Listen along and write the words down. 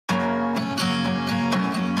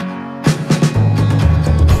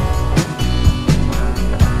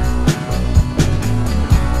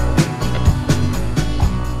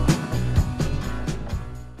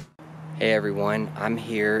Hey everyone, I'm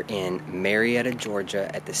here in Marietta, Georgia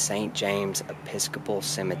at the St. James Episcopal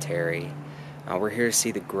Cemetery. We're here to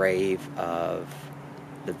see the grave of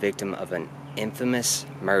the victim of an infamous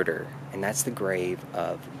murder, and that's the grave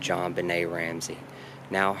of JonBenét Ramsey.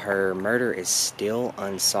 Now, her murder is still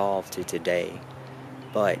unsolved to today,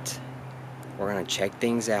 but we're going to check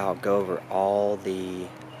things out, go over all the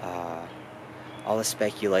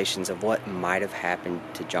speculations of what might have happened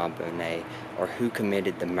to JonBenét or who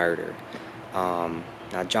committed the murder.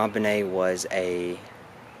 Now, JonBenét was an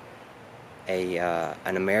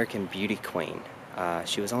American beauty queen.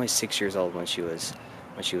 She was only 6 years old when she was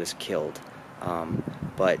killed,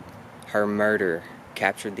 but her murder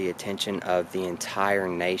captured the attention of the entire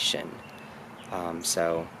nation.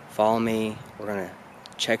 So follow me. We're gonna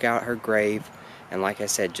check out her grave, and like I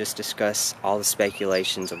said, just discuss all the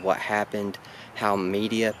speculations of what happened, how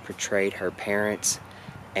media portrayed her parents,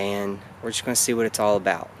 and we're just going to see what it's all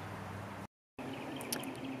about.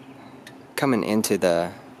 Coming into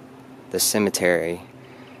the cemetery,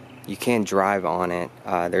 you can drive on it.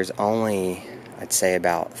 There's only, I'd say,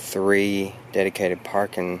 about 3 dedicated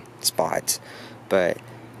parking spots, but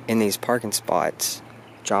in these parking spots,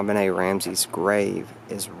 JonBenét Ramsey's grave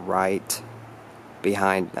is right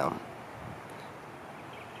behind them.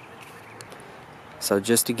 So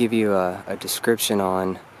just to give you a description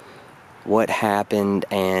on what happened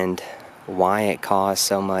and why it caused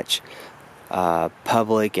so much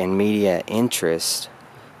public and media interest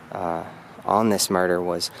on this murder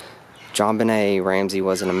was JonBenét Ramsey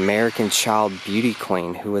was an American child beauty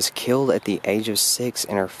queen who was killed at the age of 6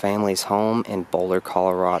 in her family's home in Boulder,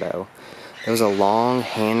 Colorado. There was a long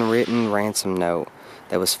handwritten ransom note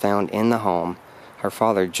that was found in the home. Her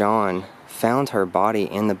father, John, found her body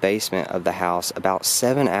in the basement of the house about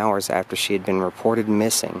 7 hours after she had been reported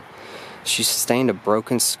missing. She sustained a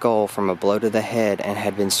broken skull from a blow to the head and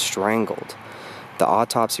had been strangled. The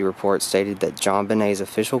autopsy report stated that JonBenét's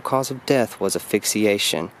official cause of death was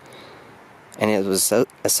asphyxiation, and it was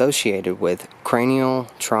associated with cranial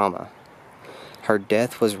trauma. Her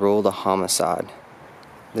death was ruled a homicide.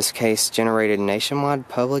 This case generated nationwide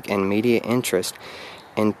public and media interest.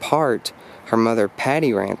 In part, her mother,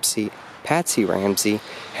 Patsy Ramsey,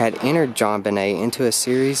 had entered JonBenét into a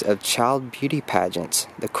series of child beauty pageants.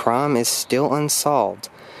 The crime is still unsolved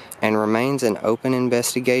and remains an open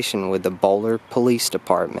investigation with the Boulder Police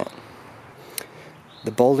Department.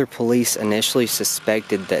 The Boulder Police initially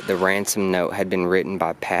suspected that the ransom note had been written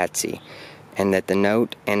by Patsy, and that the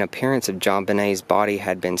note and appearance of JonBenét's body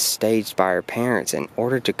had been staged by her parents in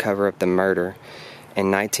order to cover up the murder.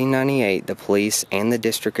 In 1998, the police and the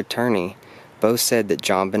district attorney both said that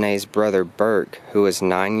JonBenét's brother, Burke, who was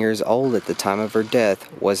 9 years old at the time of her death,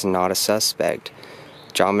 was not a suspect.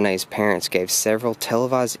 JonBenét's parents gave several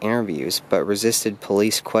televised interviews but resisted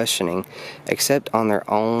police questioning, except on their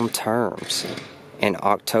own terms. In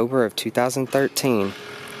October of 2013,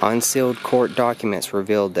 unsealed court documents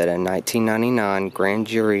revealed that a 1999 grand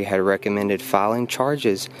jury had recommended filing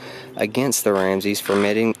charges against the Ramseys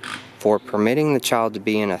for permitting the child to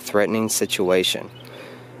be in a threatening situation.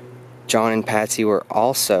 John and Patsy were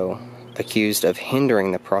also accused of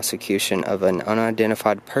hindering the prosecution of an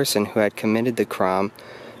unidentified person who had committed the crime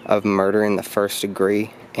of murder in the first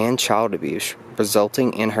degree and child abuse,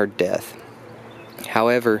 resulting in her death.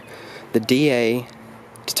 However, the DA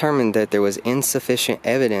determined that there was insufficient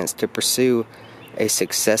evidence to pursue a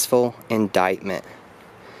successful indictment.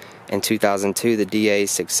 In 2002, the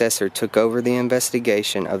DA's successor took over the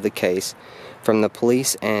investigation of the case from the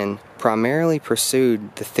police and primarily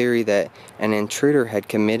pursued the theory that an intruder had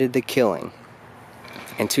committed the killing.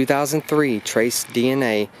 In 2003, trace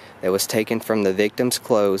DNA that was taken from the victim's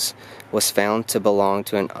clothes was found to belong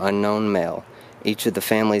to an unknown male. Each of the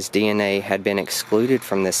family's DNA had been excluded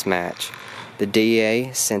from this match. The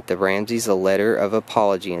DA sent the Ramseys a letter of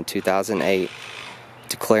apology in 2008,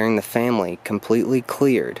 declaring the family completely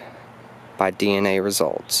cleared by DNA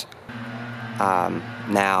results.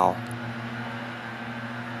 Now,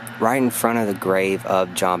 right in front of the grave of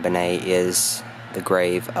JonBenét is the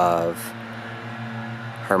grave of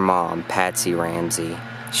her mom, Patsy Ramsey.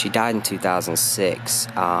 She died in 2006.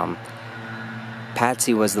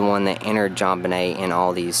 Patsy was the one that entered JonBenét in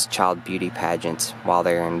all these child beauty pageants while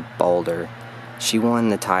they're in Boulder. She won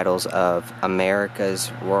the titles of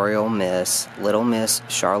America's Royal Miss, Little Miss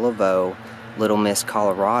Charlevoix, Little Miss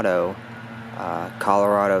Colorado,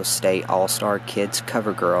 Colorado State All-Star Kids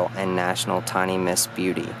Cover Girl, and National Tiny Miss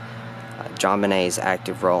Beauty. JonBenét's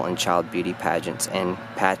active role in child beauty pageants and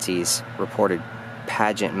Patsy's reported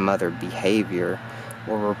pageant mother behavior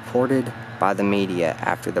were reported by the media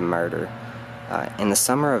after the murder. In the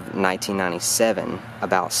summer of 1997,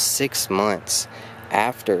 about 6 months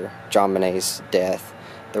after JonBenét's death,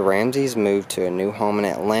 the Ramseys moved to a new home in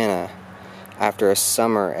Atlanta after a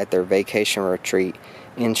summer at their vacation retreat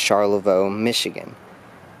in Charlottesville, Michigan.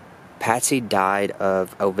 Patsy died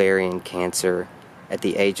of ovarian cancer at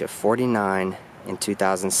the age of 49 in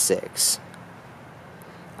 2006.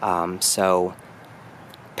 So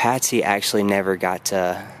Patsy actually never got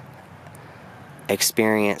to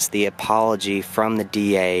experience the apology from the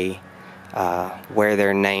DA where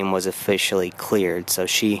their name was officially cleared. So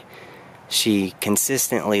she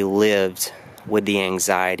consistently lived with the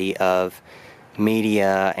anxiety of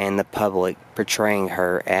media and the public portraying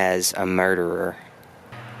her as a murderer.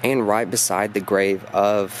 And right beside the grave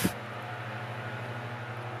of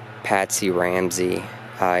Patsy Ramsey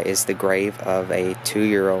is the grave of a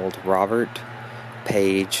 2-year-old Robert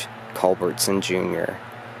Page Culbertson Jr.,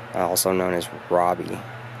 also known as Robbie.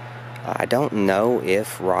 I don't know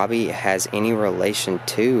if Robbie has any relation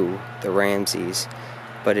to the Ramseys,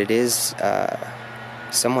 but it is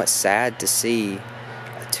somewhat sad to see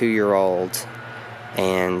a 2-year-old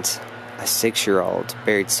and a 6-year-old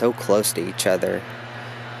buried so close to each other.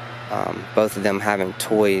 Both of them having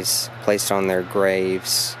toys placed on their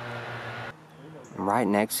graves. Right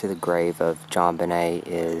next to the grave of JonBenét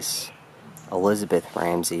is Elizabeth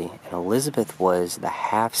Ramsey, and Elizabeth was the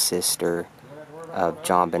half-sister of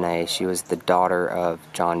JonBenét. She was the daughter of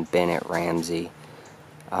JonBenét Ramsey.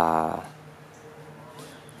 Her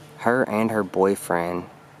and her boyfriend,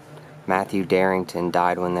 Matthew Darrington,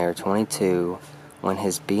 died when they were 22 when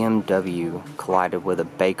his BMW collided with a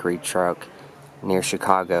bakery truck near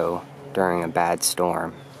Chicago during a bad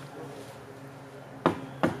storm.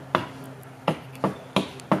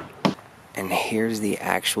 And here's the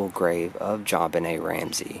actual grave of JonBenét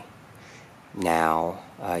Ramsey. Now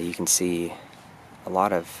you can see a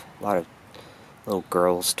lot of little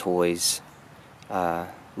girls' toys,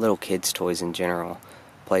 little kids' toys in general,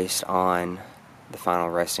 placed on the final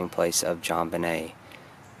resting place of JonBenét.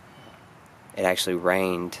 It actually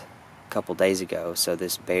rained a couple days ago, so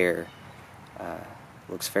this bear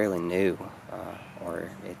looks fairly new, or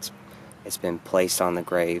it's been placed on the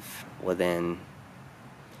grave within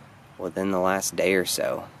the last day or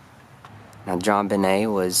so. Now,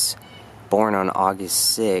 JonBenét was born on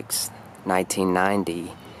August 6th,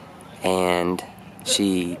 1990, and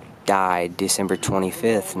she died December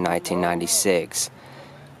 25th, 1996.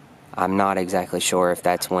 I'm not exactly sure if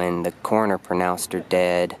that's when the coroner pronounced her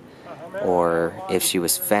dead or if she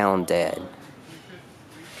was found dead.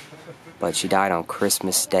 But she died on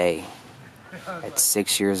Christmas Day at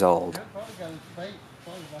 6 years old.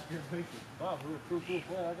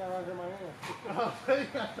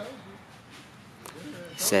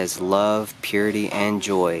 It says, "Love, purity, and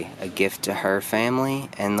joy, a gift to her family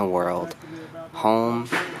and the world. Home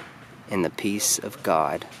in the peace of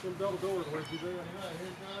God."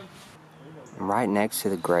 Right next to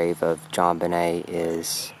the grave of JonBenét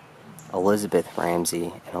is Elizabeth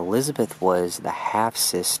Ramsey, and Elizabeth was the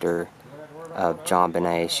half-sister of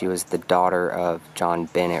JonBenét. She was the daughter of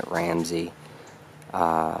JonBenét Ramsey.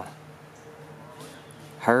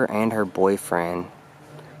 Her and her boyfriend,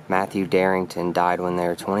 Matthew Darrington, died when they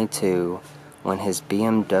were 22 when his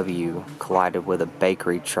BMW collided with a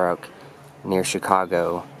bakery truck near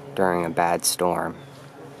Chicago during a bad storm.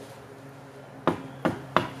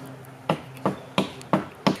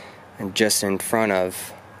 And just in front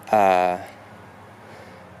of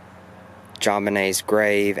JonBenét's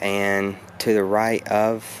grave and to the right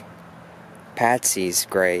of Patsy's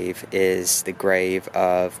grave is the grave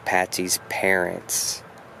of Patsy's parents.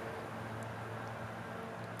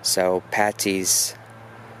 So Patsy's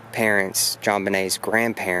parents, JonBenét's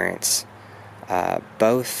grandparents,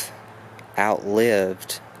 both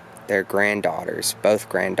outlived their granddaughters, both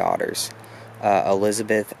granddaughters,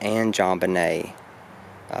 Elizabeth and JonBenét.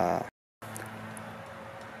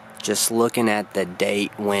 Just looking at the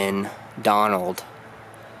date when Donald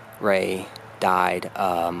Ray died,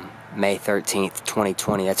 May 13th,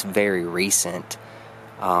 2020, that's very recent.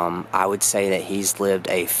 I would say that he's lived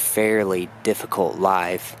a fairly difficult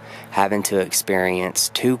life, having to experience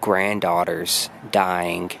 2 granddaughters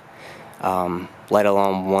dying, let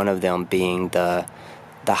alone one of them being the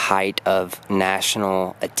height of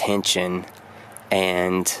national attention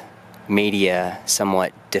and media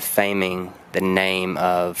somewhat defaming the name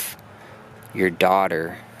of your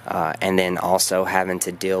daughter, and then also having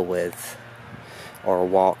to deal with or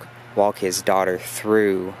walk his daughter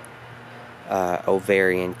through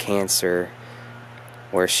ovarian cancer,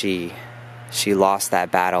 where she lost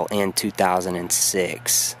that battle in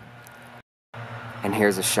 2006. And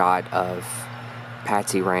here's a shot of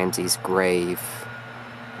Patsy Ramsey's grave,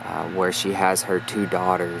 where she has her two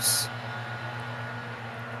daughters,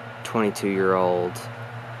 22-year-old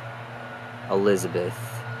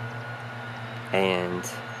Elizabeth and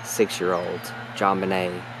 6-year-old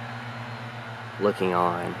JonBenét, looking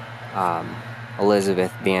on.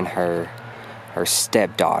 Elizabeth being her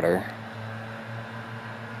stepdaughter,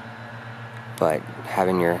 but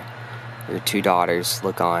having your two daughters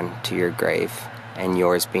look on to your grave, and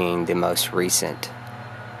yours being the most recent.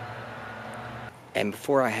 And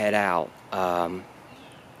before I head out,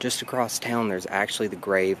 just across town there's actually the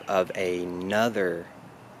grave of another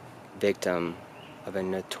victim of a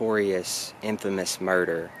notorious, infamous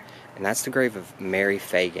murder, and that's the grave of Mary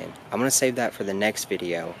Fagan. I'm going to save that for the next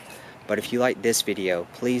video, but if you like this video,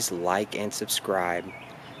 please like and subscribe.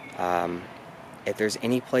 If there's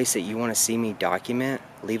any place that you want to see me document,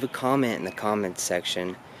 leave a comment in the comments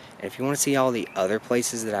section. And if you want to see all the other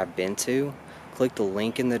places that I've been to, click the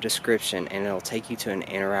link in the description and it'll take you to an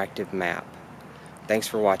interactive map. Thanks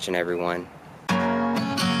for watching, everyone.